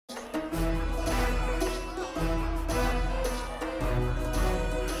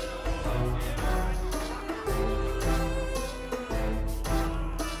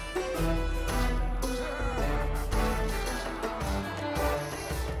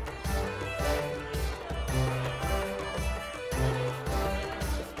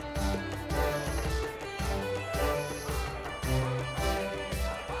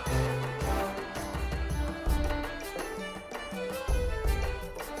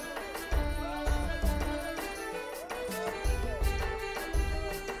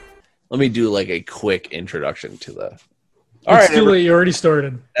let me do like a quick introduction to the. All right, too late. You already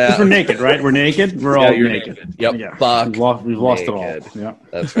started. We're naked, right? We're naked. We're all naked. Yep. Yeah. Buck We've lost it all. Yeah,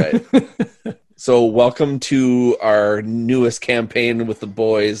 that's right. So, welcome to our newest campaign with the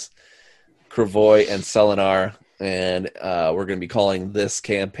boys, Kravoi and Selenar, and we're going to be calling this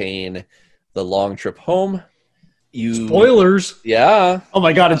campaign "The Long Trip Home." Spoilers. Yeah. Oh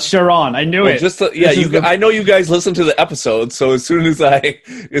my God, it's Sharon. I knew it. I know you guys listen to the episode, so as soon as I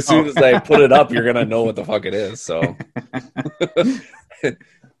put it up, you're gonna know what the fuck it is. So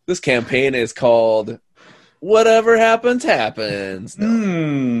this campaign is called "Whatever Happens Happens."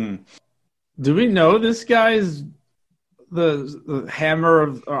 No. Do we know this guy's the hammer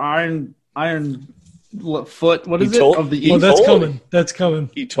of iron foot? What is it? Of the East? Oh, that's coming. That's coming.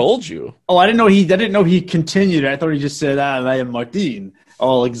 He told you. Oh, I didn't know he continued. I thought he just said, I am Martin.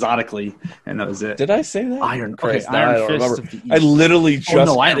 All exotically. And that was it. Did I say that? Iron Fist remember. Of the East. I literally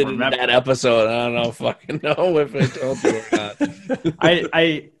just edited that episode. I don't fucking know if I told you or not.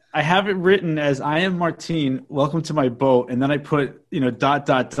 I have it written as I am Martin, welcome to my boat, and then I put,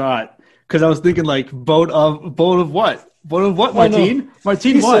 because I was thinking like boat of what? Boat of what, Martin? No.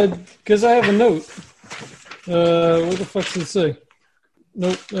 Martin, he what? Because I have a note. What the fuck does it say?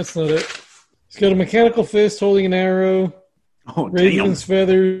 Nope, that's not it. He's got a mechanical fist holding an arrow. Oh, Raven's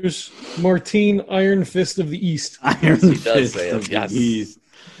feathers. Martin, Iron Fist of the East. Iron Fist of the East.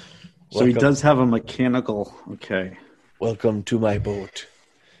 So he does have a mechanical. Okay. Welcome to my boat.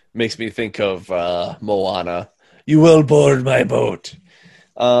 Makes me think of Moana. You will board my boat.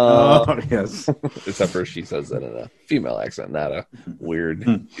 Yes. Except for she says that in a female accent, not a weird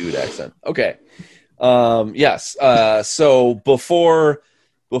dude accent. Okay. Yes. So before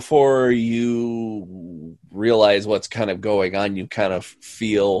you realize what's kind of going on, you kind of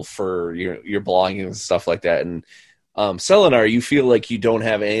feel for your belongings and stuff like that. And Selenar, you feel like you don't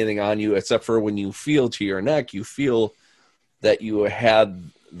have anything on you except for when you feel to your neck, you feel that you had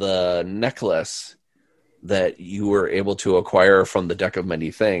the necklace that you were able to acquire from the Deck of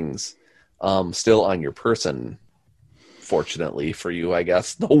Many Things still on your person. Fortunately for you, I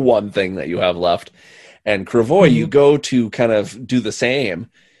guess, the one thing that you have left. And Kravoi, you go to kind of do the same,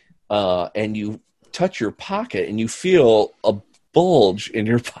 and you touch your pocket, and you feel a bulge in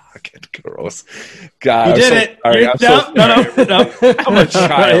your pocket. Gross. God, you did it. No. I'm a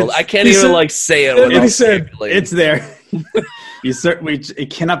child. I can't even say it. He said it's there. It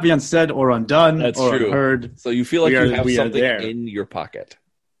cannot be unsaid or undone. That's or true. Unheard. So you feel like you have something in your pocket.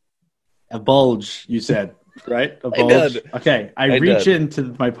 A bulge, you said, right? A bulge. I did. Okay, I reach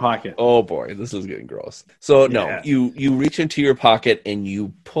into my pocket. Oh boy, this is getting gross. So no, you reach into your pocket and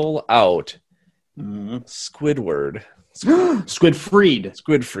you pull out Squidward. Squidfried.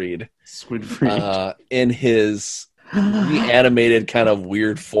 In his reanimated kind of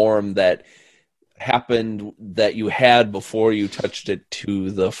weird form that happened that you had before you touched it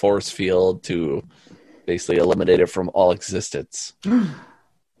to the force field to basically eliminate it from all existence.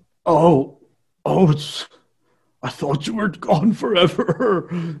 Oh, I thought you were gone forever.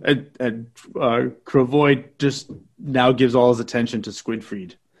 And Kravoi just now gives all his attention to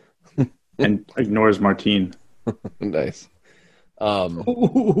Squidfried and ignores Martin. Nice. Selenar,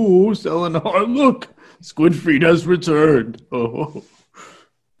 look, Squidfried has returned. Oh.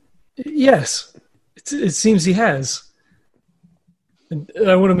 Yes, it seems he has. And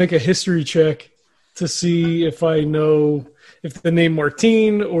I want to make a history check to see if I know if the name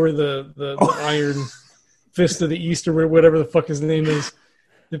Martin or the Iron Fist of the East or whatever the fuck his name is.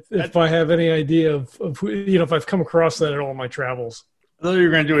 If I have any idea of who, if I've come across that at all in my travels. I thought you were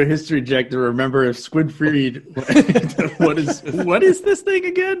going to do a history check to remember if Squidfried. what is this thing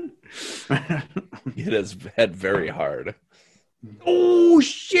again? It has hit very hard. Oh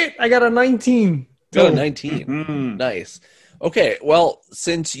shit! I got a 19. Got a 19. Nice. Okay, well,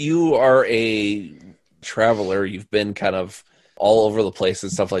 since you are a traveler, you've been kind of all over the place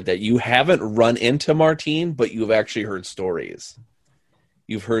and stuff like that. You haven't run into Martin, but you've actually heard stories.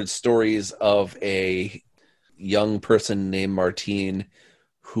 You've heard stories of a young person named Martin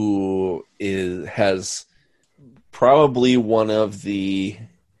who has probably one of the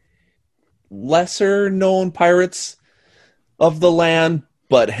lesser known pirates of the land,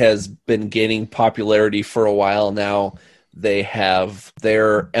 but has been gaining popularity for a while now. They have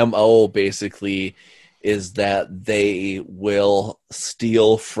their MO basically is that they will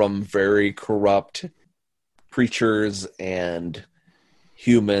steal from very corrupt creatures and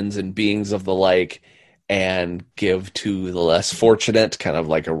humans and beings of the like and give to the less fortunate, kind of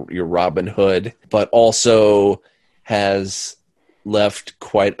like your Robin Hood, but also has left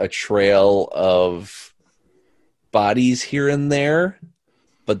quite a trail of bodies here and there,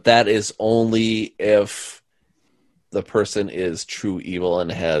 but that is only if the person is true evil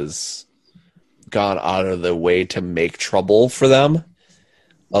and has gone out of the way to make trouble for them.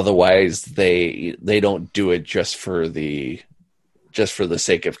 Otherwise, they don't do it just for the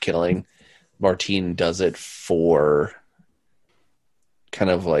sake of killing. Martine does it for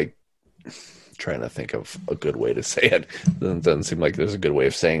kind of like, trying to think of a good way to say it. It doesn't seem like there's a good way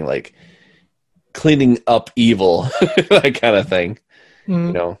of saying, like, cleaning up evil, that kind of thing.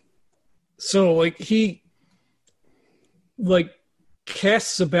 You know? So, like, he, like,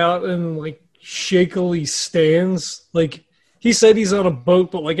 casts about and, like, shakily stands. Like, he said he's on a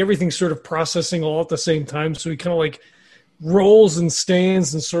boat, but, like, everything's sort of processing all at the same time. So he kind of, like, rolls and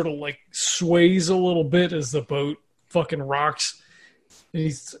stands and sort of, like, sways a little bit as the boat fucking rocks. And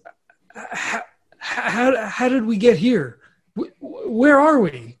he's, how did we get here? Where are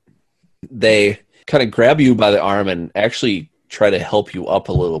we? They kind of grab you by the arm and actually try to help you up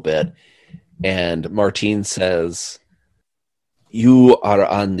a little bit. And Martine says, you are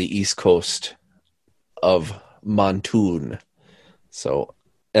on the east coast of Montoon. So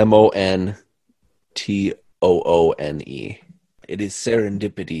Montoone. It is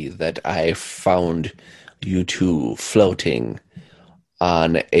serendipity that I found you two floating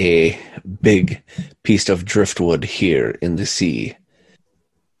on a big piece of driftwood here in the sea.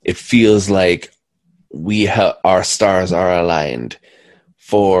 It feels like our stars are aligned,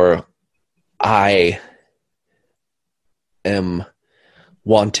 for I am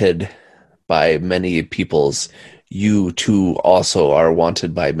wanted by many peoples. You too also are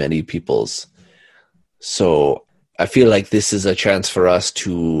wanted by many peoples. So I feel like this is a chance for us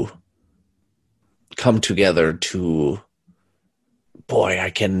to come together to... Boy, I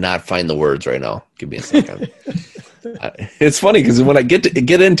cannot find the words right now. Give me a second. It's funny because when I get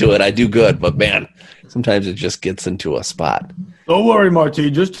into it, I do good. But man, sometimes it just gets into a spot. Don't worry,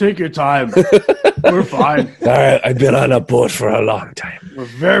 Martine. Just take your time. We're fine. All right, I've been on a boat for a long time. We're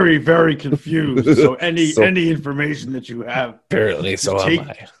very, very confused. So any information that you have, apparently, so am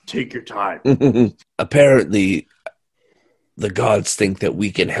I. Take your time. Apparently, the gods think that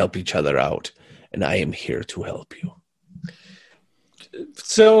we can help each other out, and I am here to help you.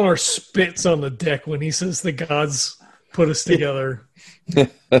 Selenar spits on the deck when he says the gods put us together.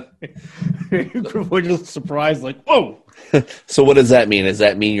 Kravoi just surprised, like, whoa. So what does that mean? Does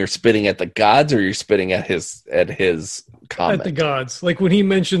that mean you're spitting at the gods, or you're spitting at his comment? At the gods. Like when he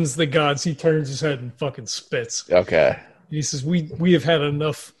mentions the gods, he turns his head and fucking spits. Okay. He says, we have had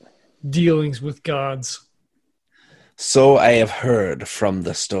enough dealings with gods. So I have heard from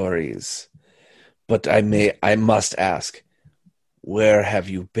the stories, but I must ask, where have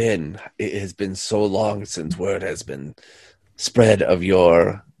you been? It has been so long since word has been spread of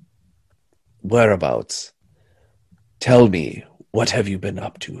your whereabouts. Tell me, what have you been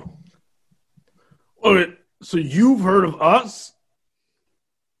up to? Okay, so you've heard of us?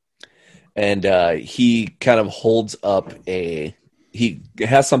 And he kind of holds up he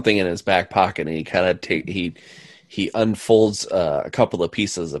has something in his back pocket, and he kind of he unfolds a couple of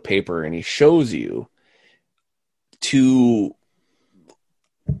pieces of paper, and he shows you two.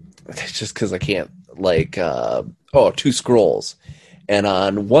 It's just because I can't, like, two scrolls. And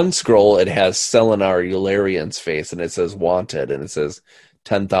on one scroll, it has Selenar Ularyen's face, and it says wanted, and it says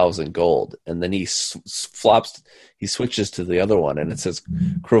 10,000 gold. And then he switches to the other one, and it says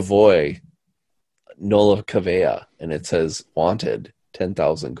Kravoi Nolakavea, and it says wanted,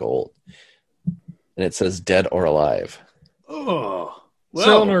 10,000 gold. And it says dead or alive. Oh,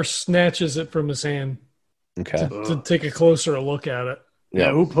 well. Selenar snatches it from his hand to take a closer look at it.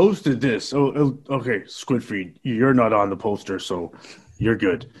 Yeah, who posted this? Oh, okay, Squidfried, you're not on the poster, so you're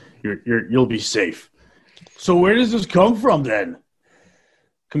good. You'll be safe. So where does this come from then?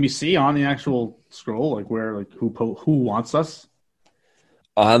 Can we see on the actual scroll, like where, like who wants us?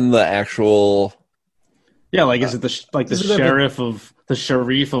 On the actual, yeah, like is it the sheriff of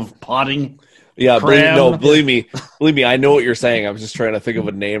Potting? Yeah, believe me, I know what you're saying. I was just trying to think of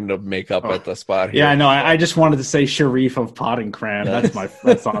a name to make up at the spot here. Yeah, I know. I just wanted to say Sharif of Potting Cram.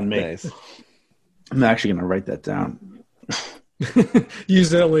 That's on me. Nice. I'm actually going to write that down. Use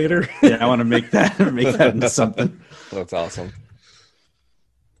that later. Yeah, I want to make that into something. That's awesome.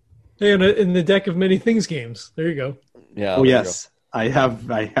 Hey, in the Deck of Many Things games. There you go. Yeah. Oh yes, I have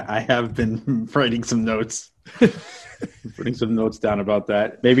been writing some notes. Putting some notes down about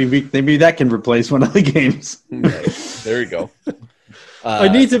that. Maybe that can replace one of the games. Nice. There you go. I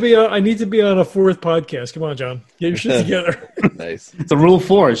need to be on a fourth podcast. Come on, John, get your shit together. Nice. It's a rule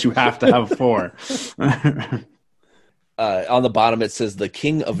 4 is you have to have 4. On the bottom it says the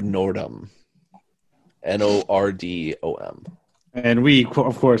King of Nordom, Nordom. And we,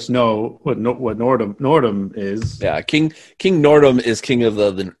 of course, know what Nordum is. Yeah, King Nordum is king of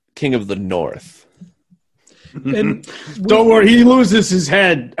the North. And Don't worry, he loses his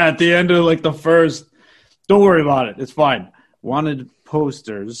head at the end of like the first. Don't worry about it. It's fine. Wanted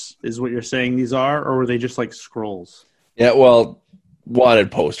posters is what you're saying these are, or were they just like scrolls? Yeah, well,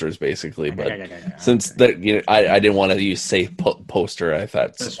 wanted posters basically, but since that I didn't want to use safe poster, I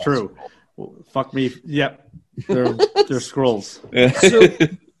thought that's true. Well, fuck me. Yep, they're scrolls. So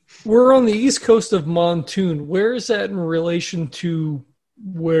we're on the east coast of Montoon. Where is that in relation to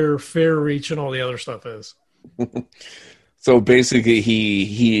where Fair Reach and all the other stuff is? So basically,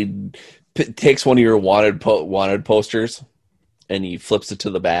 he takes one of your wanted posters, and he flips it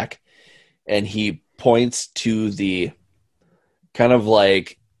to the back, and he points to the kind of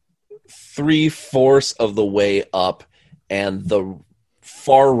like 3/4 of the way up and the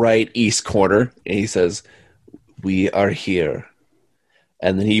far right east corner, and he says, "We are here."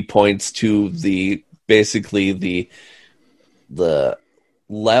 And then he points to the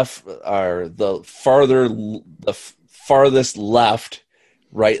left, or the farthest left,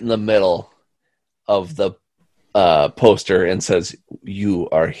 right in the middle of the poster, and says, "You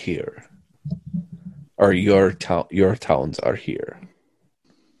are here," or your towns are here.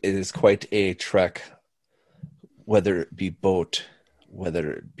 It is quite a trek, whether it be boat,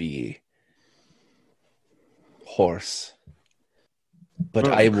 whether it be horse. But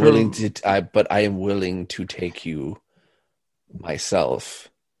I am willing to. But I am willing to take you myself.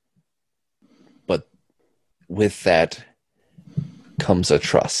 But with that comes a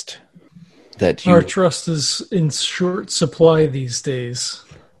trust that Our trust is in short supply these days.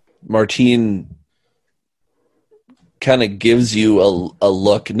 Martine kind of gives you a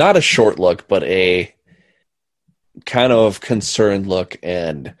look, not a short look, but a kind of concerned look,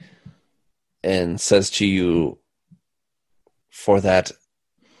 and says to you, "For that,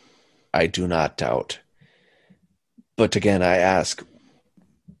 I do not doubt. But again, I ask,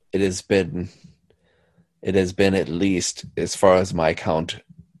 it has been at least, as far as my count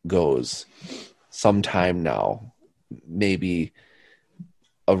goes, some time now, maybe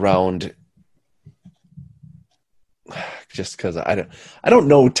around." Just because I don't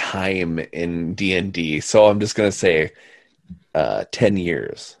know time in D&D, so I'm just gonna say 10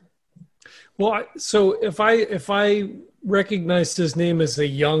 years. Well, so if I recognized his name as a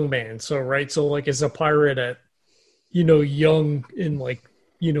young man, so like as a pirate at young in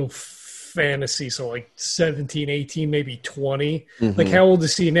fantasy, so like 17, 18, maybe 20. Mm-hmm. Like how old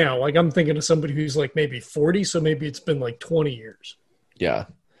is he now? Like I'm thinking of somebody who's like maybe 40, so maybe it's been like 20 years. Yeah.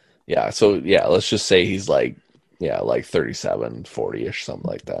 So let's just say he's like 37, 40-ish, something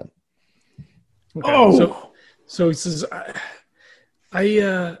like that. Okay. Oh, so he says,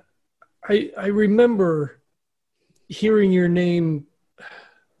 I remember hearing your name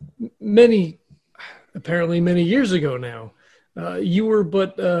many years ago now. You were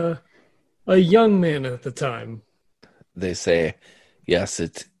but a young man at the time. They say, yes,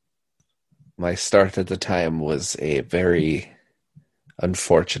 my start at the time was a very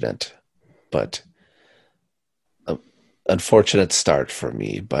unfortunate start for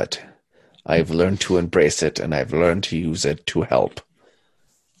me, but I've learned to embrace it, and I've learned to use it to help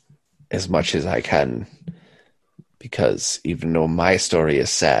as much as I can, because even though my story is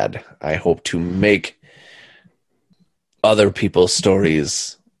sad, I hope to make other people's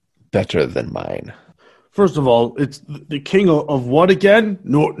stories better than mine. first of all, it's the king of what again?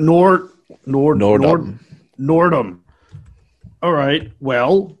 Nordum. Nordum. All right.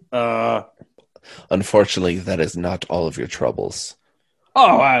 Well, unfortunately, that is not all of your troubles.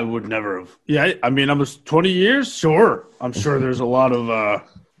 Oh, I would never have. Yeah, I mean, I was 20 years. Sure, I'm sure there's a lot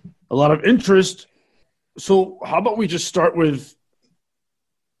of interest. So, how about we just start with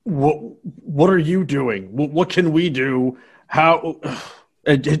what are you doing? What can we do? How?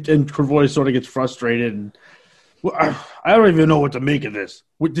 And Kravoi sort of gets frustrated. I don't even know what to make of this.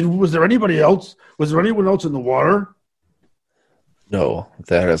 Was there anybody else? Was there anyone else in the water? No,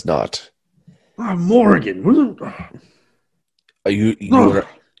 there is not. Morgan. You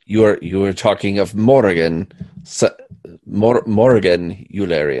are talking of Morgan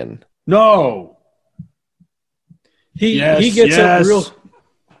Ularyen. No. He gets up real.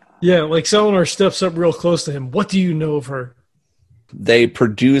 Yeah, like Selenar steps up real close to him. What do you know of her? They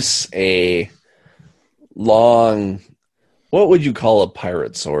produce a long. What would you call a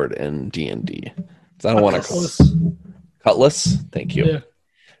pirate sword in D&D? I don't want to call it cutlass. Thank you. Yeah.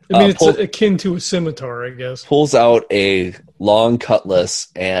 I mean, it's akin to a scimitar, I guess. Pulls out a long cutlass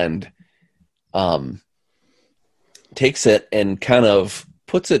and takes it and kind of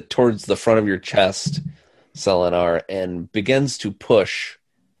puts it towards the front of your chest Selenar, and begins to push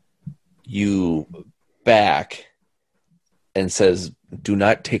you back and says, "Do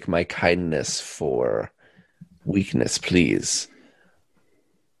not take my kindness for weakness, please.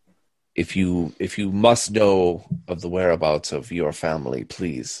 If you must know of the whereabouts of your family,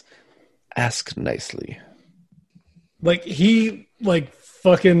 please ask nicely." Like he like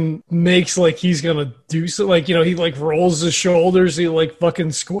fucking makes like he's gonna do so, like, you know, he like rolls his shoulders, he like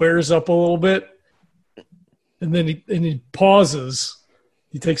fucking squares up a little bit, and then he pauses.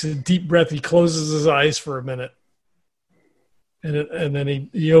 He takes a deep breath. He closes his eyes for a minute, and then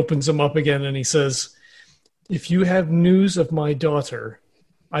he opens them up again, and he says, "If you have news of my daughter,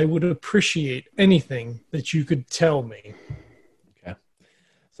 I would appreciate anything that you could tell me." Okay.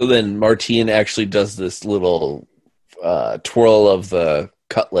 So then Martine actually does this little twirl of the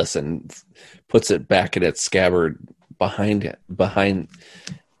cutlass and puts it back in its scabbard behind,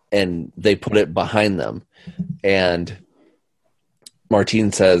 and they put it behind them. And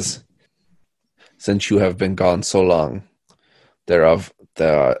Martine says, "Since you have been gone so long, there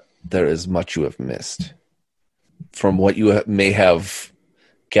is much you have missed. From what you may have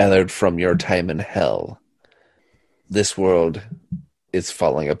gathered from your time in hell, this world is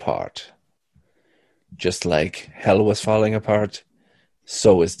falling apart. Just like hell was falling apart,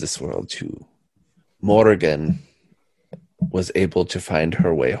 so is this world too. Morrigan was able to find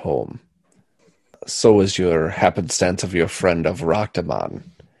her way home. So was your happenstance of your friend of Roctamon.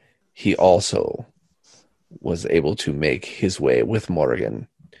 He also was able to make his way with Morrigan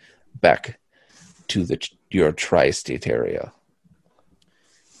back to your tri-state area."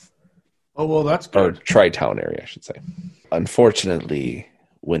 Oh, well, that's Or good. tri-town area, I should say. Unfortunately,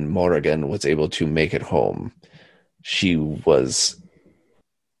 when Morrigan was able to make it home, she was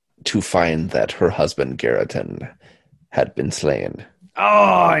to find that her husband, Garriton, had been slain. Oh,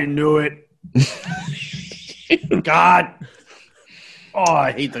 I knew it. God. Oh,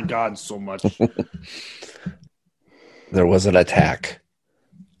 I hate the gods so much. There was an attack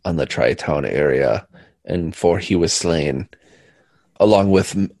on the tri-town area, and for he was slain, along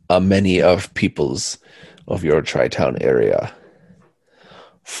with many of peoples of your tri-town area.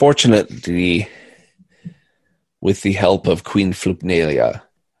 Fortunately, with the help of Queen Flupnalia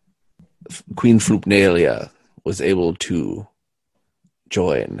was able to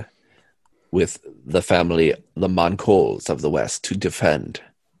join with the family, the Moncols of the West, to defend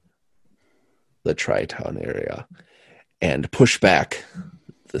the tri-town area and push back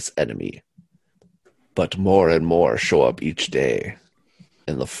this enemy. But more and more show up each day,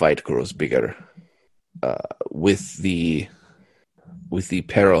 and the fight grows bigger. With the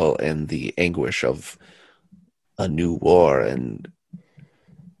peril and the anguish of a new war and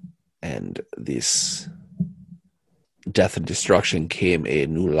this death and destruction came a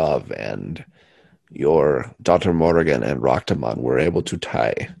new love, and your daughter Morrigan and Roctamon were able to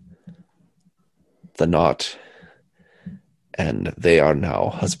tie the knot, and they are now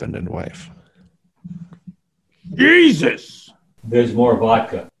husband and wife. Jesus! There's more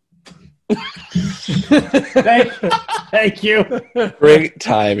vodka. Thank you. Great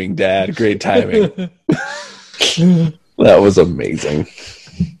timing, Dad. Great timing. That was amazing.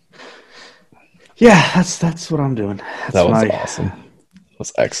 Yeah, that's what I'm doing. That was awesome. That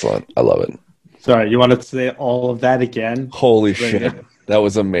was excellent. I love it. Sorry, you wanted to say all of that again? Holy shit. That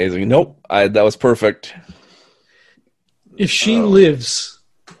was amazing. Nope. That was perfect. If she lives,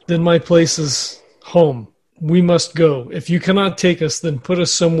 then my place is home. We must go. If you cannot take us, then put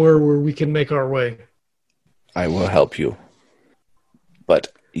us somewhere where we can make our way. I will help you.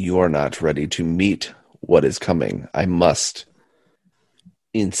 But you are not ready to meet what is coming. I must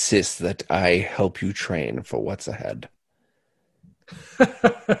insist that I help you train for what's ahead.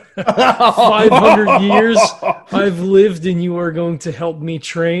 500 years I've lived, and you are going to help me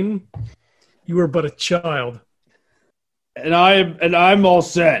train? You are but a child. And I'm all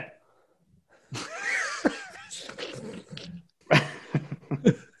set.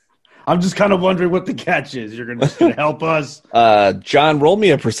 I'm just kind of wondering what the catch is. You're just going to help us. John, roll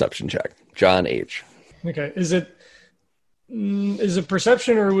me a perception check. John H. Okay. Is it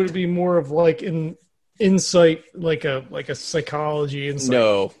perception, or would it be more of like an insight, like a psychology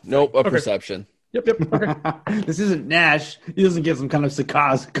insight? Nope, a perception. Yep. Okay. This isn't Nash. He doesn't get some kind of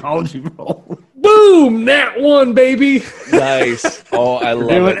psychology roll. Boom! Nat 1, baby. Nice. Oh, I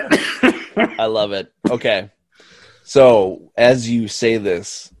love it. I love it. Okay. So, as you say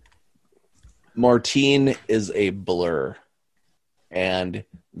this, Martine is a blur, and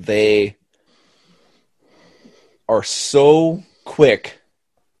they are so quick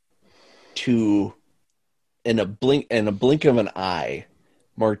to, in a blink of an eye,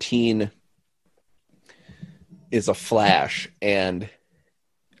 Martine is a flash, and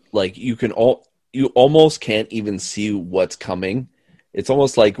like you almost can't even see what's coming. It's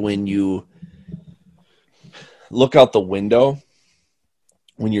almost like when you look out the window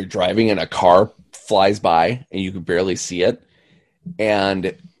when you're driving and a car flies by and you can barely see it.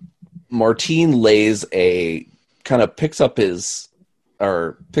 And Martine lays picks up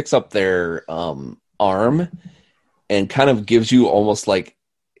their arm and kind of gives you almost like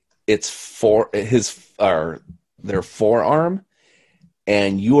their forearm,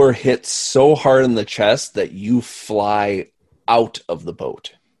 and you are hit so hard in the chest that you fly out of the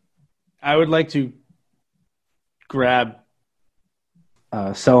boat. I would like to grab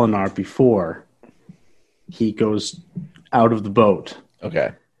Selenar before he goes out of the boat.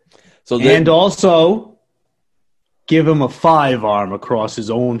 Okay. And also give him a 5-arm across his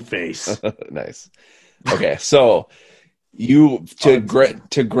own face. Nice. Okay, so to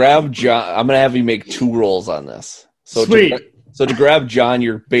grab John, I'm going to have you make 2 rolls on this. So Sweet. To grab John,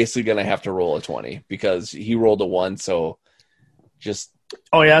 you're basically going to have to roll a 20 because he rolled a 1. So just.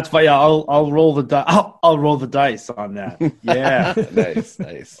 Oh yeah, that's fine. Yeah, I'll roll the I'll roll the dice on that. Yeah.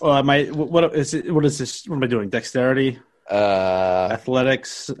 Nice. Well, what is it? What is this? What am I doing? Dexterity,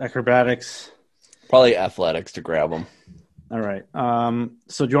 athletics, acrobatics. Probably athletics to grab him. All right.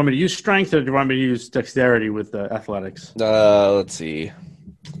 So do you want me to use strength or do you want me to use dexterity with athletics? Let's see.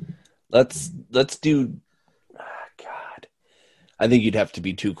 Let's do. God, I think you'd have to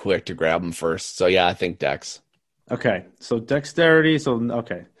be too quick to grab him first. So yeah, I think dex. Okay. So dexterity. So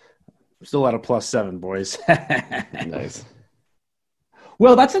okay. Still at a +7, boys. Nice.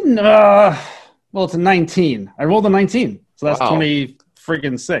 Well, it's a 19. I rolled a 19, so that's 20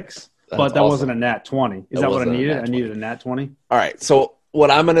 friggin' 6. But that wasn't a nat 20. Is that what I needed? I needed a nat 20. All right. So what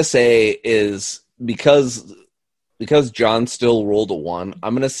I'm going to say is because John still rolled a 1,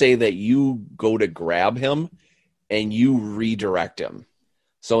 I'm going to say that you go to grab him and you redirect him.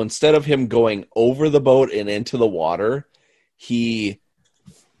 So instead of him going over the boat and into the water, he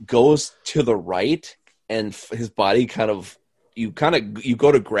goes to the right, and his body you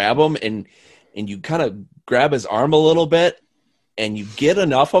go to grab him and you kind of grab his arm a little bit. And you get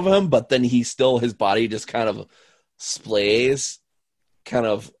enough of him, but then his body just kind of splays, kind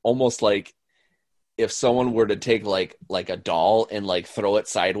of almost like if someone were to take like a doll and like throw it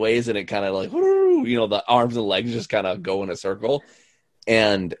sideways, and it kind of like, the arms and legs just kind of go in a circle,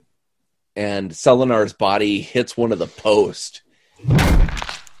 and Selenar's body hits one of the posts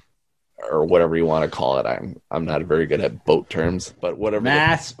or whatever you want to call it. I'm not very good at boat terms, but whatever.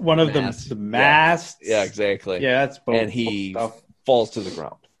 The masts. Yeah, exactly. Yeah, that's boat. And he falls to the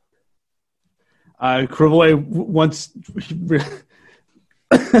ground. Kravoi, once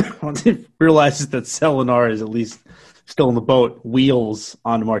he realizes that Selenar is at least still in the boat, wheels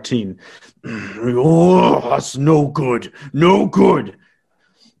on Martine. Oh, that's no good. No good.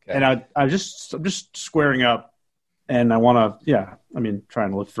 Okay. And I'm just squaring up, and I want to,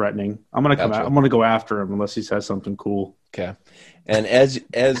 trying to look threatening. I'm gonna come out. I'm gonna go after him unless he says something cool. Okay. And as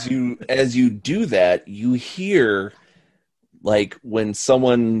you do that, you hear like when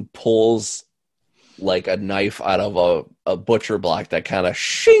someone pulls like a knife out of a butcher block, that kind of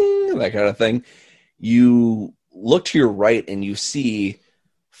shing, that kind of thing. You look to your right and you see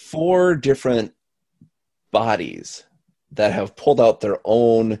 4 different bodies that have pulled out their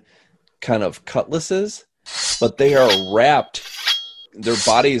own kind of cutlasses, but they are wrapped. Their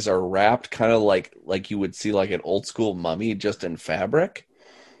bodies are wrapped kind of like you would see like an old school mummy, just in fabric.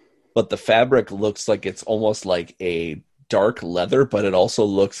 But the fabric looks like it's almost like a dark leather, but it also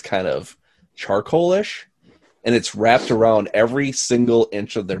looks kind of charcoalish. And it's wrapped around every single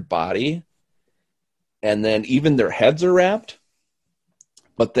inch of their body. And then even their heads are wrapped.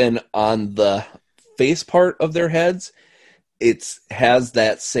 But then on the face part of their heads, it has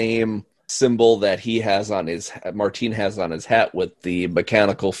that same symbol that Martine has on his hat, with the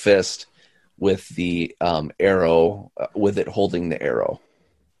mechanical fist with the arrow, with it holding the arrow.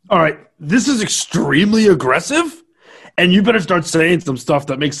 All right, this is extremely aggressive, and you better start saying some stuff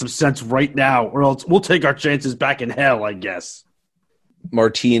that makes some sense right now, or else we'll take our chances back in hell, I guess.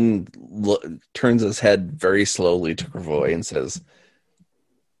 Martine turns his head very slowly to Kravoi and says,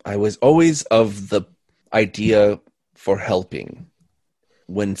 I was always of the idea for helping.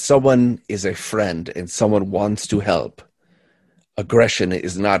 When someone is a friend and someone wants to help, aggression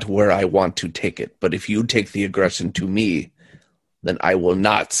is not where I want to take it. But if you take the aggression to me, then I will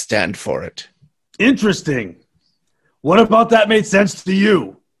not stand for it. Interesting. What about that made sense to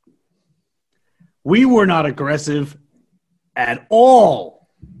you? We were not aggressive at all,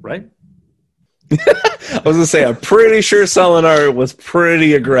 right? I was gonna say, I'm pretty sure Selenar was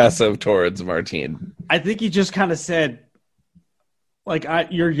pretty aggressive towards Martine. I think he just kind of said, like,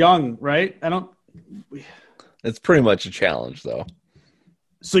 you're young, right? It's pretty much a challenge, though.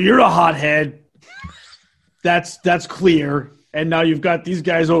 So you're a hothead. That's clear. And now you've got these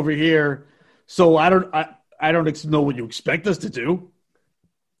guys over here. So I don't know what you expect us to do.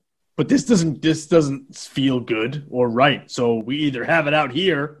 But this doesn't feel good or right. So we either have it out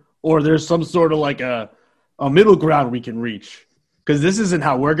here or there's some sort of like a middle ground we can reach. Because this isn't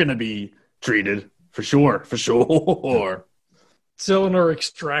how we're going to be treated. For sure. Selenar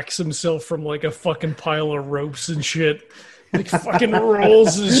extracts himself from like a fucking pile of ropes and shit. Like fucking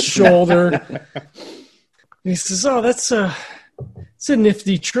rolls his shoulder. And he says, "Oh, it's a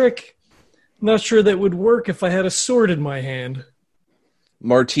nifty trick. Not sure that would work if I had a sword in my hand."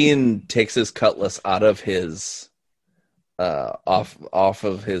 Martine takes his cutlass out of his off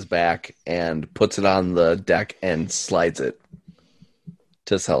of his back and puts it on the deck and slides it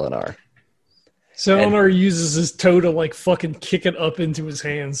to Selenar. Selenar uses his toe to like fucking kick it up into his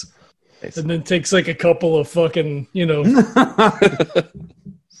hands. Nice. And then takes like a couple of fucking,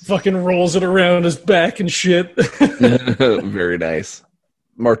 fucking rolls it around his back and shit. Very nice.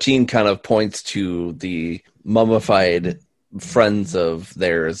 Martine kind of points to the mummified friends of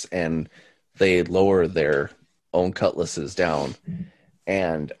theirs, and they lower their own cutlasses down.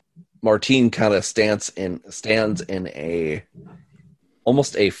 And Martine kind of stands in a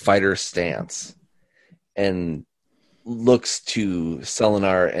almost a fighter stance and looks to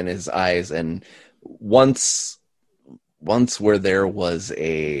Selenar in his eyes, and once where there was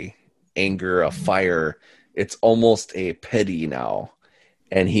a anger, a fire, it's almost a pity now.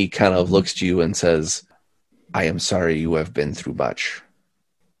 And he kind of looks to you and says, "I am sorry you have been through much.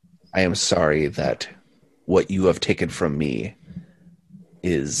 I am sorry that what you have taken from me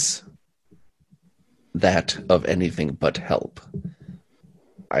is that of anything but help.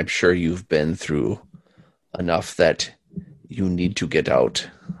 I'm sure you've been through enough that you need to get out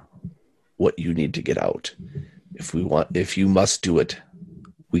what you need to get out. If you must do it,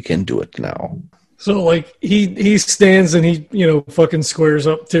 we can do it now." So like he stands and he, fucking squares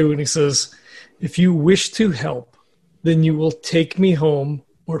up too, and he says, "If you wish to help, then you will take me home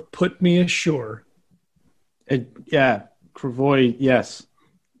or put me ashore." Yeah, Kravoi, yes.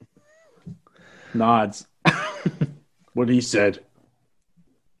 Nods. What he said.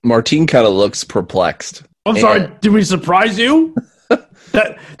 Martine kind of looks perplexed. I'm sorry, did we surprise you?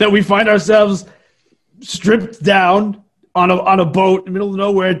 that we find ourselves stripped down on a boat in the middle of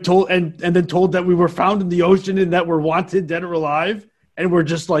nowhere and then told that we were found in the ocean and that we're wanted, dead or alive, and we're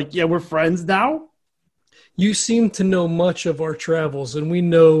just like, yeah, we're friends now? You seem to know much of our travels, and we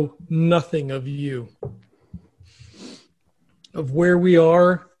know nothing of you. Of where we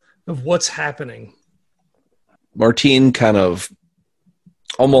are, of what's happening. Martine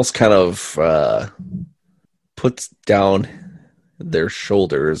almost puts down their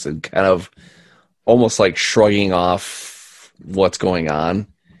shoulders and kind of almost like shrugging off what's going on,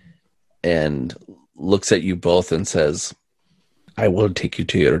 and looks at you both and says, "I will take you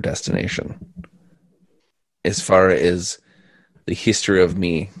to your destination. As far as the history of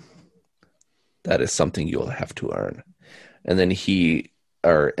me, that is something you'll have to earn." And then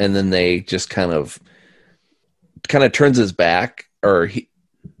they just kind of turns his back,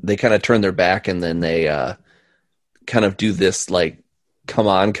 they kind of turn their back, and then they kind of do this like come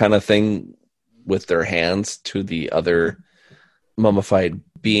on kind of thing with their hands to the other mummified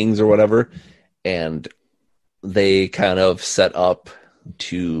beings or whatever, and they kind of set up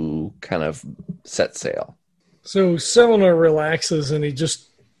to kind of set sail. So Selenar relaxes and he just,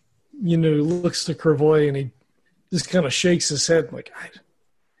 looks to Kravoi and he just kind of shakes his head like,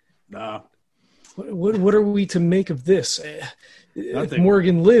 "Nah. What are we to make of this? If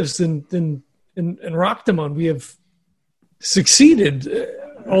Morgan lives, then in Rockdamon we have succeeded.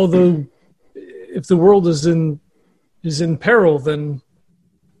 Although if the world is in peril, then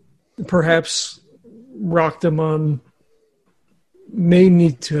perhaps Rockdamon may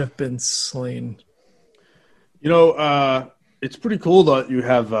need to have been slain." It's pretty cool that you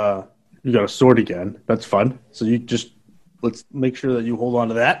have you got a sword again. That's fun. So let's make sure that you hold on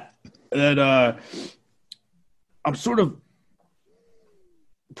to that. And I'm sort of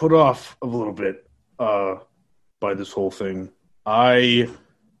put off a little bit by this whole thing. I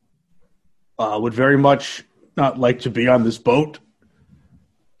would very much not like to be on this boat,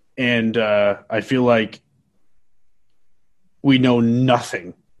 and I feel like we know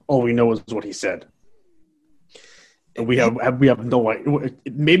nothing. All we know is what he said. And we have no idea.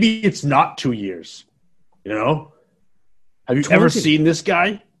 Maybe it's not 2 years. Have you ever seen this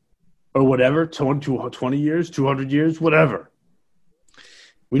guy? or whatever, 20 years, 200 years, whatever.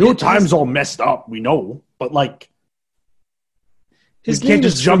 We know time's all messed up. We know, but like, we can't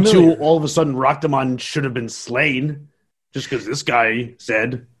just jump to all of a sudden Rakdaman should have been slain just because this guy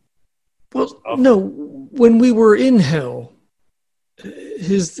said. Well, no, when we were in hell,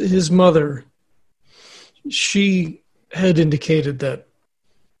 his mother, she had indicated that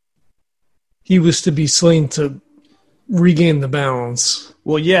he was to be slain to regain the balance.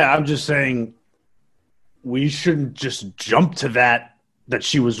 Well, yeah, I'm just saying we shouldn't just jump to that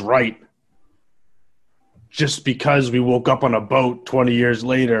she was right just because we woke up on a boat 20 years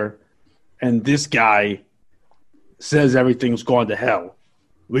later and this guy says everything's gone to hell.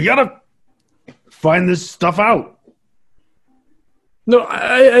 We got to find this stuff out. No,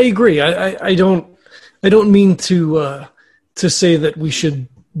 I agree. I don't mean to say that we should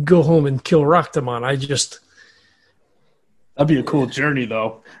go home and kill Rakdaman. That'd be a cool journey,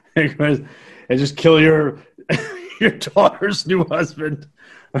 though. And just kill your daughter's new husband,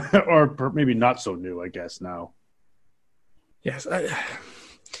 or maybe not so new, I guess now. Yes,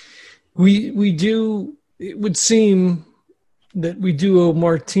 we do. It would seem that we do owe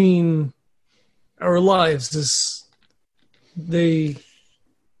Martine our lives, as they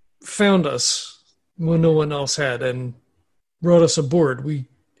found us when no one else had and brought us aboard. We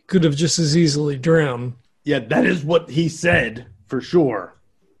could have just as easily drowned. Yeah, that is what he said, for sure.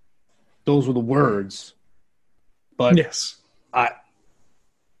 Those were the words. But yes. I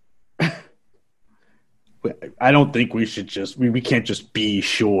don't think we should just... We can't just be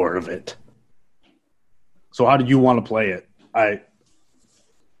sure of it. So how do you want to play it?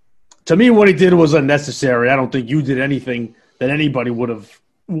 To me, what he did was unnecessary. I don't think you did anything that anybody would have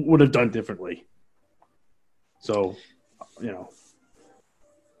done differently. So, you know...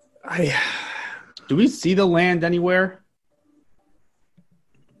 Do we see the land anywhere?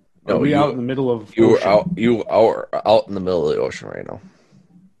 No, are we out in the middle of you are out in the middle of the ocean right now.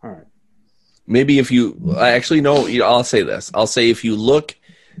 All right. Maybe if you actually no, I'll say this. I'll say if you look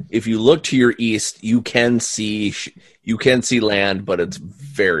to your east, you can see land, but it's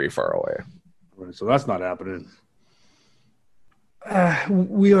very far away. Right, so that's not happening.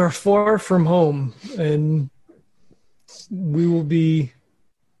 We are far from home, and we will be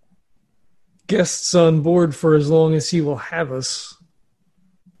guests on board for as long as he will have us.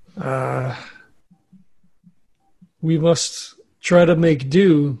 We must try to make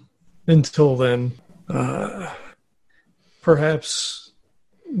do until then. Perhaps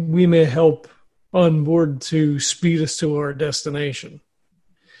we may help on board to speed us to our destination.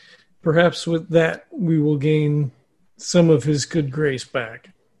 Perhaps with that, we will gain some of his good grace back.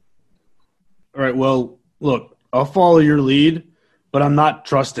 All right, well, look, I'll follow your lead, but I'm not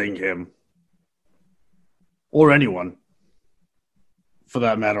trusting him. Or anyone, for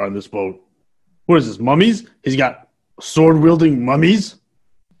that matter, on this boat. What is this, mummies? He's got sword-wielding mummies?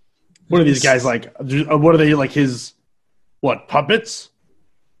 What are these guys like? What are they, like his, puppets?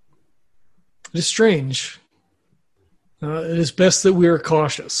 It is strange. It is best that we are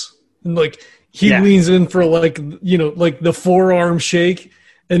cautious. And, he leans in for, the forearm shake,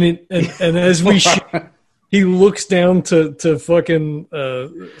 and as we he looks down to fucking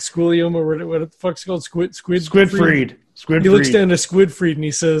Squilliam, or what the fuck's it called? Squidfried. He looks down to Squidfried and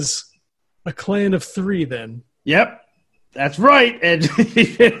he says, "A clan of 3, then." Yep, that's right. And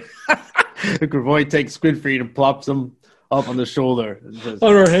Kravoi takes Squidfried and plops him up on the shoulder. Says,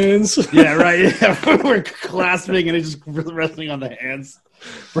 on our hands. Yeah, right. Yeah. We're clasping and it's just resting on the hands.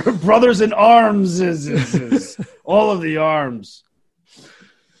 Brothers in arms is all of the arms.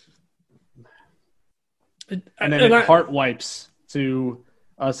 And then heart wipes to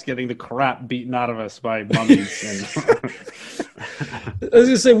us getting the crap beaten out of us by mummies. I was going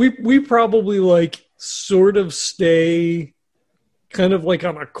to say, we probably sort of stay kind of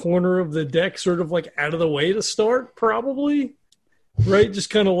on a corner of the deck, sort of out of the way to start, probably. Right? Just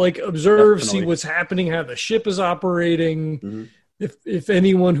kind of observe, definitely. See what's happening, how the ship is operating. Mm-hmm. If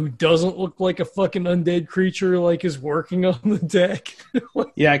anyone who doesn't look like a fucking undead creature is working on the deck.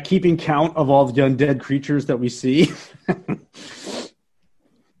 Yeah, keeping count of all the undead creatures that we see.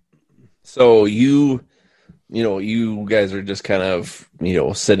 So you guys are just kind of,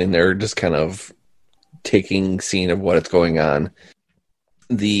 sitting there just kind of taking scene of what's going on.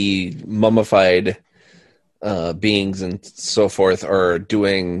 The mummified beings and so forth are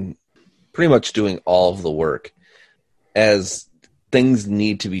pretty much doing all of the work. As things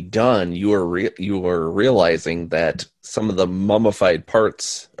need to be done, you are realizing that some of the mummified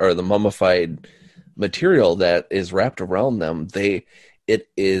parts or the mummified material that is wrapped around them, it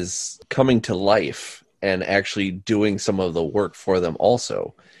is coming to life and actually doing some of the work for them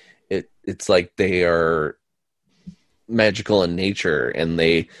also. it's like they are magical in nature, and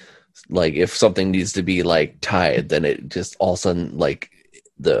they like if something needs to be like tied, then it just all of a sudden like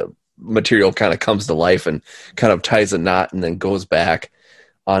the material kind of comes to life and kind of ties a knot and then goes back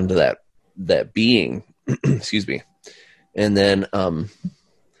onto that being. Excuse me. And then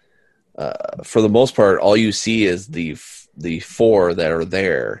for the most part, all you see is the four that are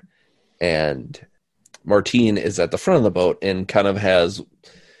there, and Martine is at the front of the boat and kind of has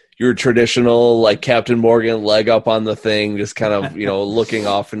your traditional like Captain Morgan leg up on the thing, just kind of looking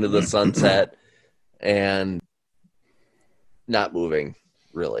off into the sunset and not moving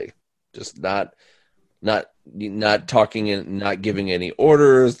really, just not talking and not giving any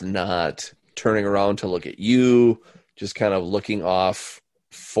orders, not turning around to look at you, just kind of looking off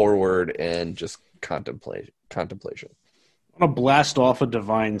forward and just contemplation. I'm gonna blast off a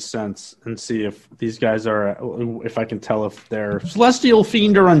divine sense and see if these guys if I can tell if they're celestial,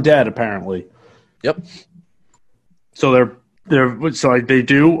 fiend, or undead. Apparently, yep. So they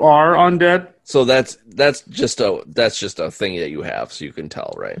are undead. So that's just a thing that you have, so you can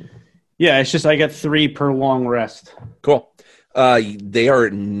tell, right? Yeah, it's just I get 3 per long rest. Cool. They are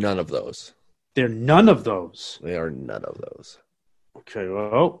none of those. They're none of those. They are none of those. Okay,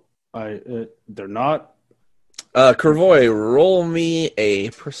 well, they're not. Kravoi, roll me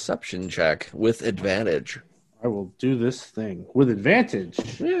a perception check with advantage. I will do this thing with advantage.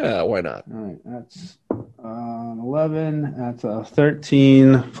 Yeah, why not? All right, that's 11. That's a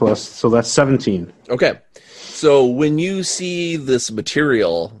 13 plus, so that's 17. Okay, so when you see this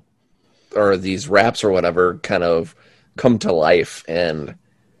material or these wraps or whatever kind of come to life and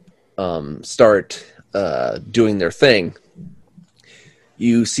start doing their thing,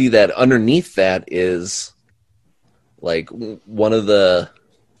 you see that underneath that is like one of the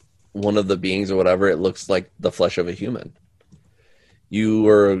beings or whatever. It looks like the flesh of a human. You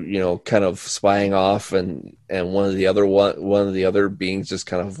were, kind of spying off, and one of the other beings just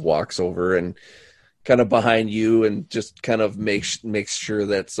kind of walks over and kind of behind you and just kind of makes sure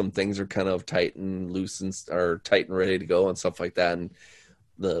that some things are kind of tight and loose and are tight and ready to go and stuff like that. And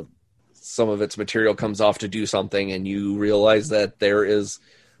some of its material comes off to do something, and you realize that there is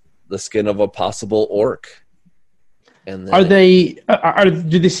the skin of a possible orc. And then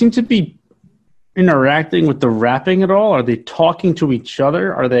do they seem to be interacting with the wrapping at all? Are they talking to each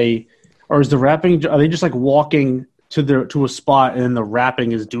other? Are they just like walking to a spot and then the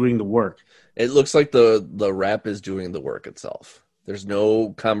wrapping is doing the work? It looks like the wrap is doing the work itself. There's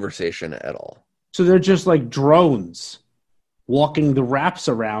no conversation at all. So they're just like drones walking the wraps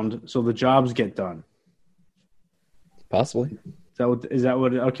around so the jobs get done. Possibly. Is that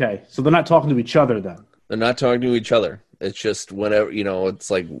what? Okay, so they're not talking to each other then. They're not talking to each other. It's just whenever,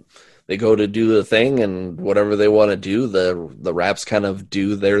 it's like they go to do the thing, and whatever they want to do, the wraps kind of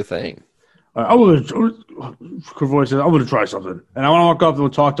do their thing. Kravoi says, I'm going to try something. And I want to walk up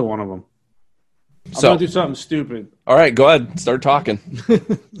and talk to one of them. I'm going to do something stupid. All right, go ahead. Start talking.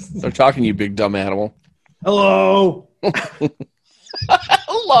 Start talking, you big dumb animal. Hello.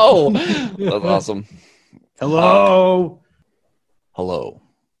 Hello. That's awesome. Hello. Hello.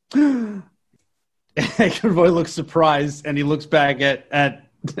 Kravoi looks surprised, and he looks back at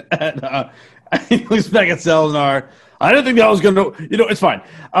Selenar. I didn't think that was going to. It's fine.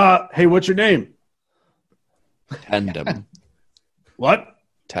 Hey, what's your name? Tandem. What?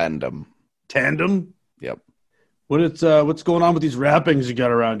 Tandem. Yep. What's going on with these wrappings you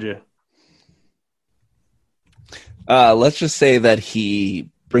got around you? Let's just say that he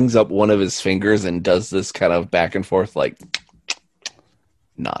brings up one of his fingers and does this kind of back and forth, like,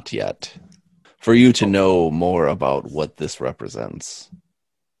 not yet. For you to know more about what this represents,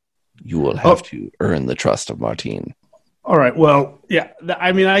 you will have to earn the trust of Martine. All right. Well, yeah.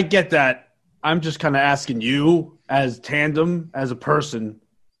 I mean, I get that. I'm just kind of asking you, as Tandem, as a person.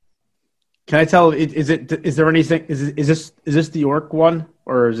 Can I tell? Is there anything? Is this the orc one,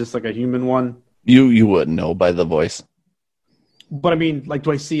 or is this like a human one? You wouldn't know by the voice. But I mean, like,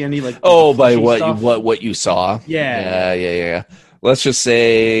 do I see any like? By what you saw? Yeah. Let's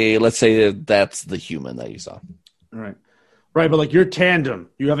say that's the human that you saw. All right. Right, but like you're Tandem.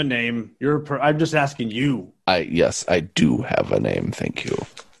 You have a name. I'm just asking you. Yes, I do have a name. Thank you.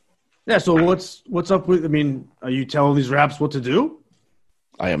 Yeah. So what's up with? I mean, are you telling these raps what to do?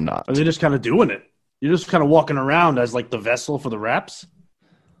 I am not. Are they just kind of doing it? You're just kind of walking around as like the vessel for the raps?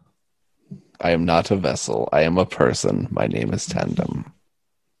 I am not a vessel. I am a person. My name is Tandem.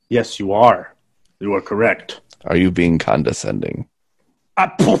 Yes, you are. You are correct. Are you being condescending?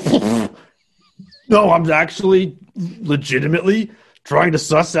 No, I'm actually legitimately trying to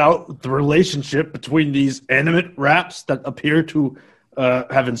suss out the relationship between these animate raps that appear to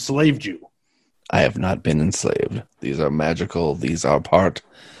have enslaved you. I have not been enslaved. These are magical. These are part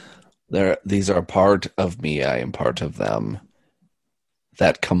of me. I am part of them.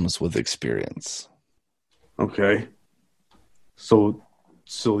 That comes with experience. Okay. So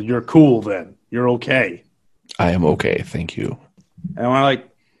you're cool then. You're okay. I am okay, thank you. And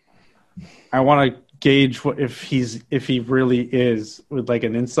I want to gauge if he really is with like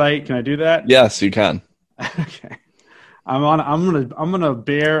an insight. Can I do that? Yes, you can. Okay. I'm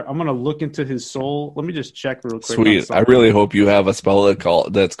gonna look into his soul. Let me just check real quick. Sweet. I really hope you have a spell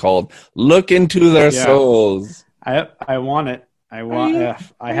that's called "Look into Their Souls." I want it. I am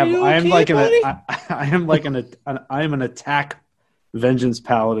an attack vengeance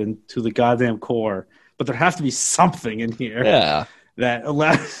paladin to the goddamn core. But there has to be something in here that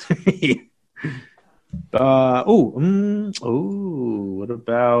allows me. What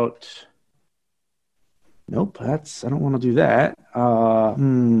about? Nope, I don't want to do that.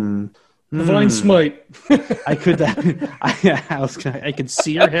 Divine Smite. I could. I could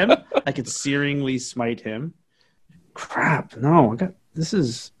sear him. I could searingly smite him. Crap! No, this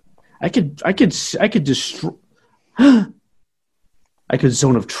is. I could destroy. I could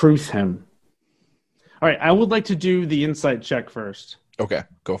zone of truth him. All right, I would like to do the insight check first. Okay,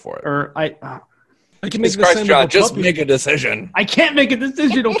 go for it. Or I can make Christ, John, just make a decision. I can't make a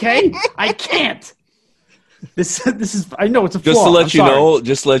decision, okay? I can't. This is. I know it's a flaw. Just to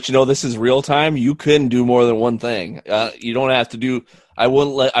let you know, this is real time. You couldn't do more than one thing. You don't have to do. I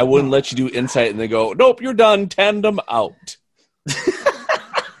wouldn't let you do insight and then go. Nope, you're done. Tandem out.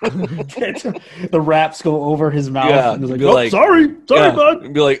 The raps go over his mouth. Yeah, and like, sorry, bud.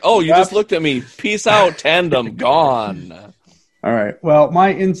 And be like, oh, you just looked at me. Peace out. Tandem gone. All right. Well,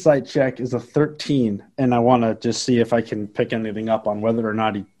 my insight check is a 13, and I want to just see if I can pick anything up on whether or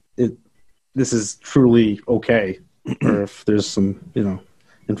not this is truly okay, or if there's some,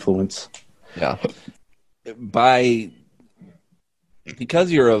 influence. Yeah.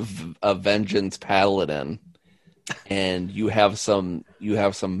 Because you're a vengeance paladin, and you have some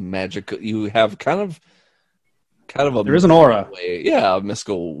magic. You have kind of a. There is an aura. A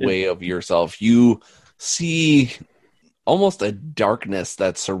mystical way of yourself. You see almost a darkness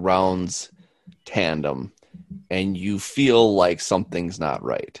that surrounds Tandem, and you feel like something's not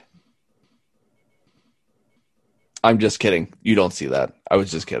right. I'm just kidding. You don't see that. I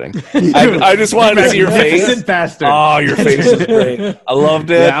was just kidding. I just wanted to see your face. Bastard. Oh, your face is great. I loved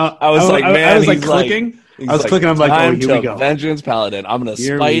it. Yeah, I was like, man. I was like clicking. I was clicking. I'm like, oh, here we go. Vengeance Paladin. I'm gonna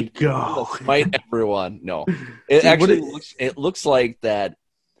spite everyone. No, it looks like that.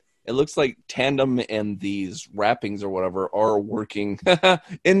 It looks like Tandem and these wrappings or whatever are working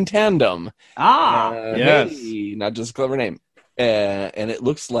in tandem. Yes. Hey, not just a clever name. And it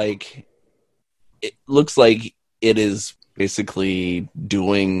looks like it is basically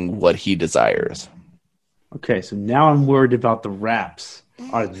doing what he desires. Okay, so now I'm worried about the wraps.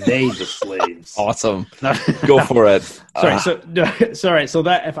 Are they the slaves? Awesome. Go for it. Sorry. So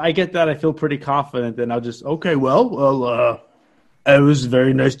that if I get that, I feel pretty confident. Then I'll just it was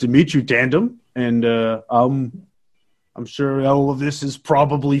very nice to meet you, Tandem, and I'm sure all of this is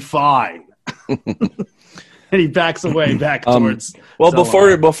probably fine. And he backs away back towards. Well,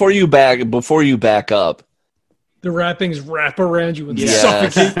 before you back up. The wrappings wrap around you and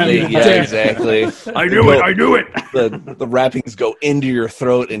suffocate you. Yeah, exactly. I knew it. The wrappings go into your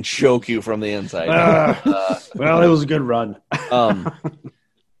throat and choke you from the inside. Well, it was a good run. A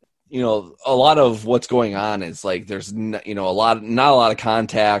lot of what's going on is like there's not a lot of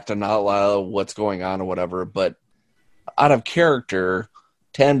contact and not a lot of what's going on or whatever. But out of character,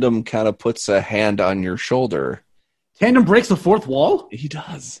 Tandem kind of puts a hand on your shoulder. Tandem breaks the fourth wall? He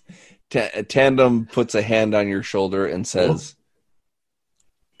does. Tandem puts a hand on your shoulder and says,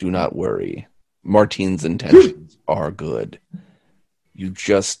 "Do not worry. Martine's intentions are good. You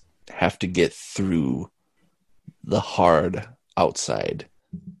just have to get through the hard outside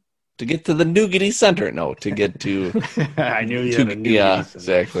to get to the nougaty center. No, to get to I knew you had a nougaty center.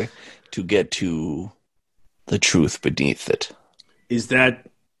 Exactly. To get to the truth beneath it." Is that?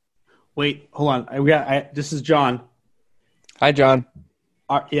 Wait, hold on. This is John. Hi, John.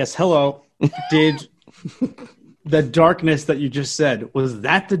 Yes, hello. Did the darkness that you just said, was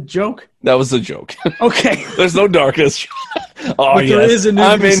that the joke? That was the joke. Okay. There's no darkness. Oh, but yes.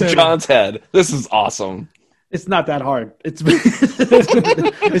 I'm in John's head. This is awesome. It's not that hard. It's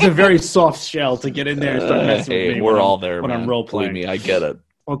a very soft shell to get in there and start messing with me. We're all there, when man. I'm role playing. Believe me, I get it.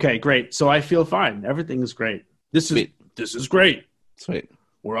 Okay, great. So I feel fine. Everything is great. This is great. Sweet.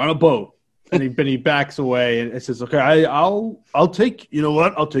 We're on a boat. And he backs away and says, "Okay, I'll take. You know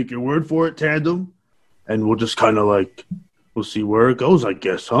what? I'll take your word for it, Tandem, and we'll just kind of like we'll see where it goes, I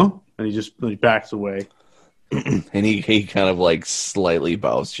guess, huh? And he backs away. And he kind of like slightly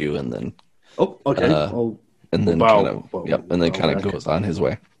bows to you, and then okay. And then bow. kind of and then kind of goes on his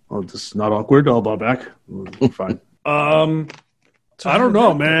way. Oh, this is not awkward. I'll bow back. Fine. I don't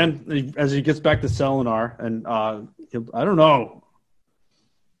know, man. As he gets back to Selenar, and I don't know.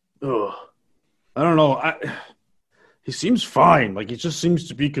 Ugh. I don't know. He seems fine. Like he just seems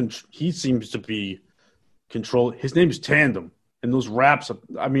to be. He seems to be controlled. His name is Tandem, and those raps.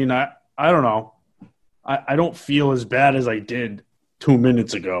 I mean, I don't know. I don't feel as bad as I did 2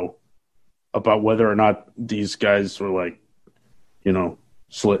 minutes ago about whether or not these guys were like,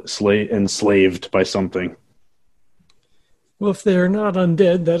 enslaved by something. Well, if they're not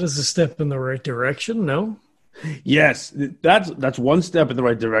undead, that is a step in the right direction, no? Yes, that's one step in the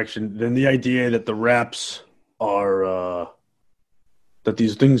right direction. Then the idea that the wraps are that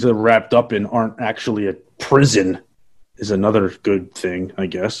these things that are wrapped up in aren't actually a prison is another good thing, I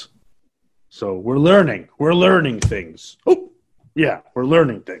guess. So we're learning things. Oh, yeah, we're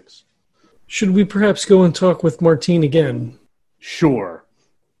learning things. Should we perhaps go and talk with Martine again? Sure.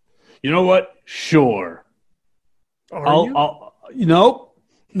 You know what? Sure. No,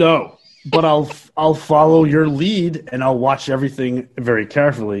 but I'll follow your lead and I'll watch everything very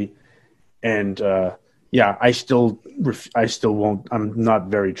carefully. And I still won't. I'm not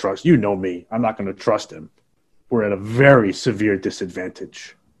very trust. You know me. I'm not going to trust him. We're at a very severe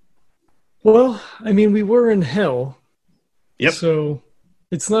disadvantage. Well, I mean, we were in hell. Yep. So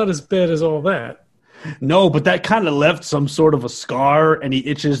it's not as bad as all that. No, but that kind of left some sort of a scar, and he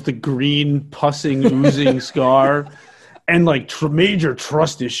itches the green, pussing, oozing scar. And like major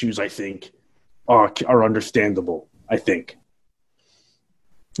trust issues, I think, are understandable, I think.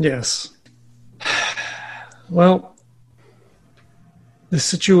 Yes. Well, the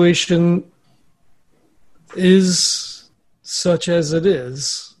situation is such as it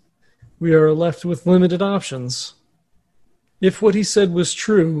is. We are left with limited options. If what he said was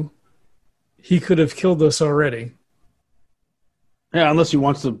true, he could have killed us already. Yeah, unless he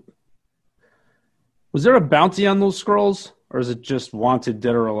wants to. Was there a bounty on those scrolls, or is it just wanted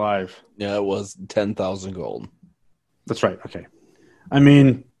dead or alive? Yeah, it was 10,000 gold. That's right. Okay. I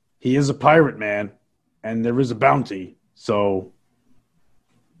mean, he is a pirate, man, and there is a bounty. So,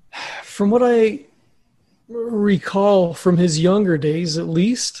 from what I recall from his younger days, at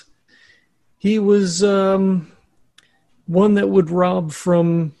least, he was one that would rob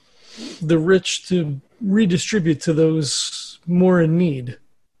from the rich to redistribute to those more in need,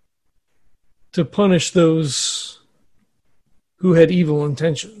 to punish those who had evil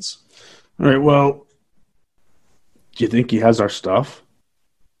intentions. All right, well, do you think he has our stuff?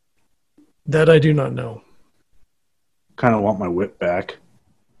 That I do not know. Kind of want my whip back.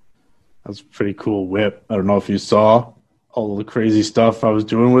 That's a pretty cool whip. I don't know if you saw all the crazy stuff I was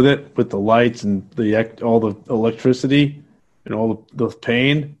doing with it, with the lights and all the electricity and all the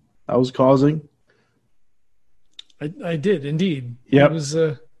pain I was causing. I did, indeed. Yep. It was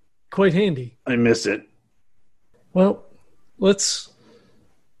quite handy. I miss it. Well, let's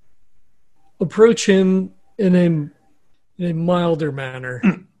approach him in a milder manner.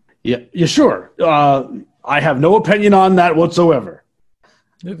 Yeah, sure. I have no opinion on that whatsoever.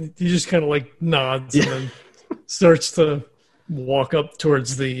 He just kind of like nods and then starts to walk up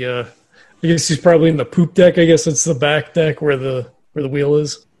towards the. I guess he's probably in the poop deck. I guess it's the back deck where the wheel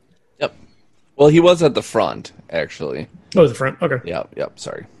is. Yep. Well, he was at the front, actually. Oh, the front. Okay. Yep.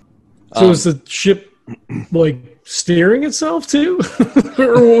 Sorry. So is the ship like steering itself too,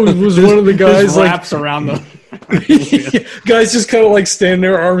 or was one of the guys like wraps around the? Guys just kind of like stand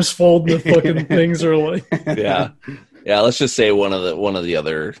there, arms folded, the fucking things are like. Yeah. Let's just say one of the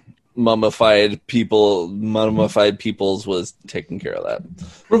other mummified peoples was taking care of that.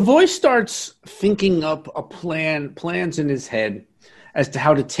 Kravoi starts thinking up plans in his head as to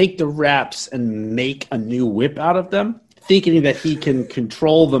how to take the wraps and make a new whip out of them, thinking that he can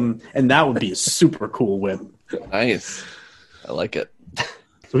control them, and that would be a super cool whip. Nice. I like it.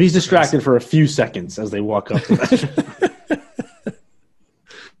 So he's distracted for a few seconds as they walk up to that.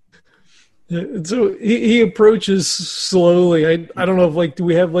 So he approaches slowly. I don't know if do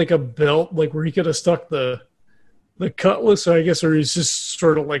we have like a belt like where he could have stuck the cutlass, I guess, or he's just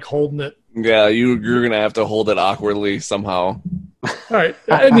sort of like holding it. Yeah, you're gonna have to hold it awkwardly somehow. All right.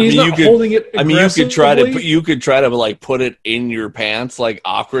 I mean, he's not holding it. I mean, you could try to like put it in your pants like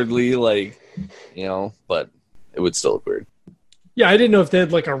awkwardly, like but it would still look weird. Yeah, I didn't know if they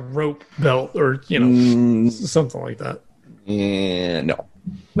had like a rope belt or something like that. Yeah, no,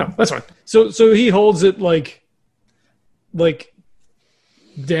 that's fine. So he holds it like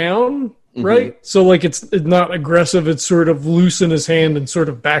down right? So like it's not aggressive. It's sort of loose in his hand and sort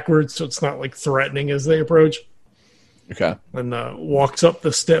of backwards, so it's not like threatening as they approach. Okay. And walks up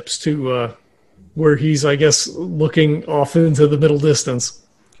the steps to where he's, I guess, looking off into the middle distance.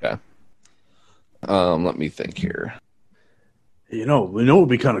 Okay. Let me think here. We know it would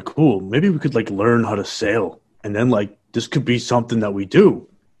be kind of cool. Maybe we could like learn how to sail, and then like this could be something that we do.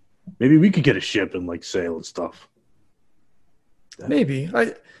 Maybe we could get a ship and like sail and stuff. Maybe.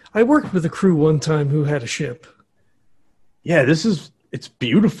 I worked with a crew one time who had a ship. Yeah, it's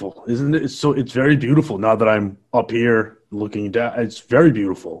beautiful, isn't it? It's very beautiful now that I'm up here looking down. It's very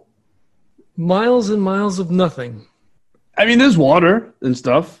beautiful. Miles and miles of nothing. I mean, there's water and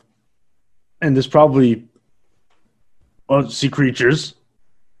stuff, and there's probably sea creatures.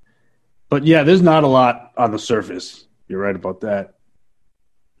 But yeah, there's not a lot on the surface. You're right about that.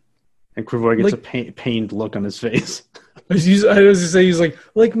 And Kravoi gets a pained look on his face. I was going to say, he's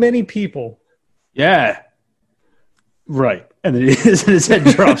like many people. Yeah. Right. And then his head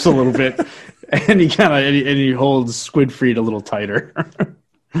drops a little bit, and he holds Squidfried a little tighter.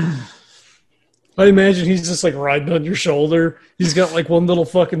 I imagine he's just like riding on your shoulder. He's got like one little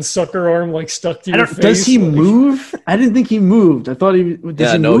fucking sucker arm like stuck to your face. Does he move? I didn't think he moved. I thought he.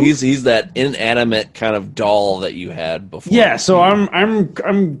 Does he move? He's that inanimate kind of doll that you had before. Yeah, so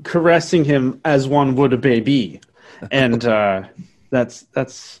I'm caressing him as one would a baby, and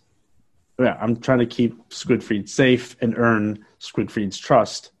that's yeah. I'm trying to keep Squidfried safe and earn Squidfried's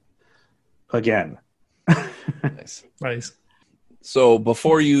trust again. Nice. So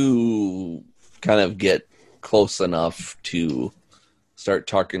before you kind of get close enough to start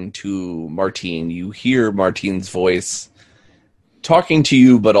talking to Martine, you hear Martine's voice talking to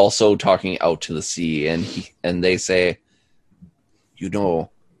you, but also talking out to the sea, and they say,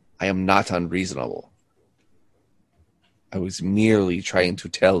 I am not unreasonable. I was merely trying to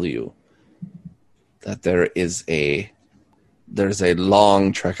tell you that there's a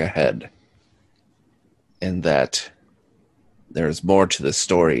long trek ahead, and that there's more to the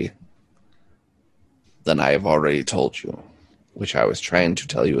story than I have already told you, which I was trying to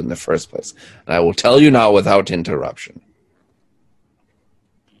tell you in the first place. And I will tell you now without interruption.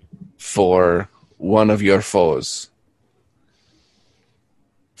 For one of your foes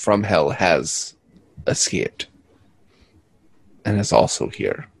from hell has escaped and is also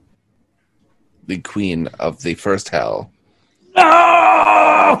here. The queen of the first hell.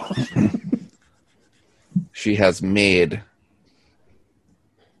 No! She has made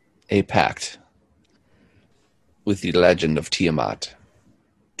a pact with the legend of Tiamat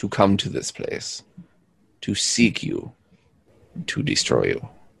to come to this place, to seek you, to destroy you.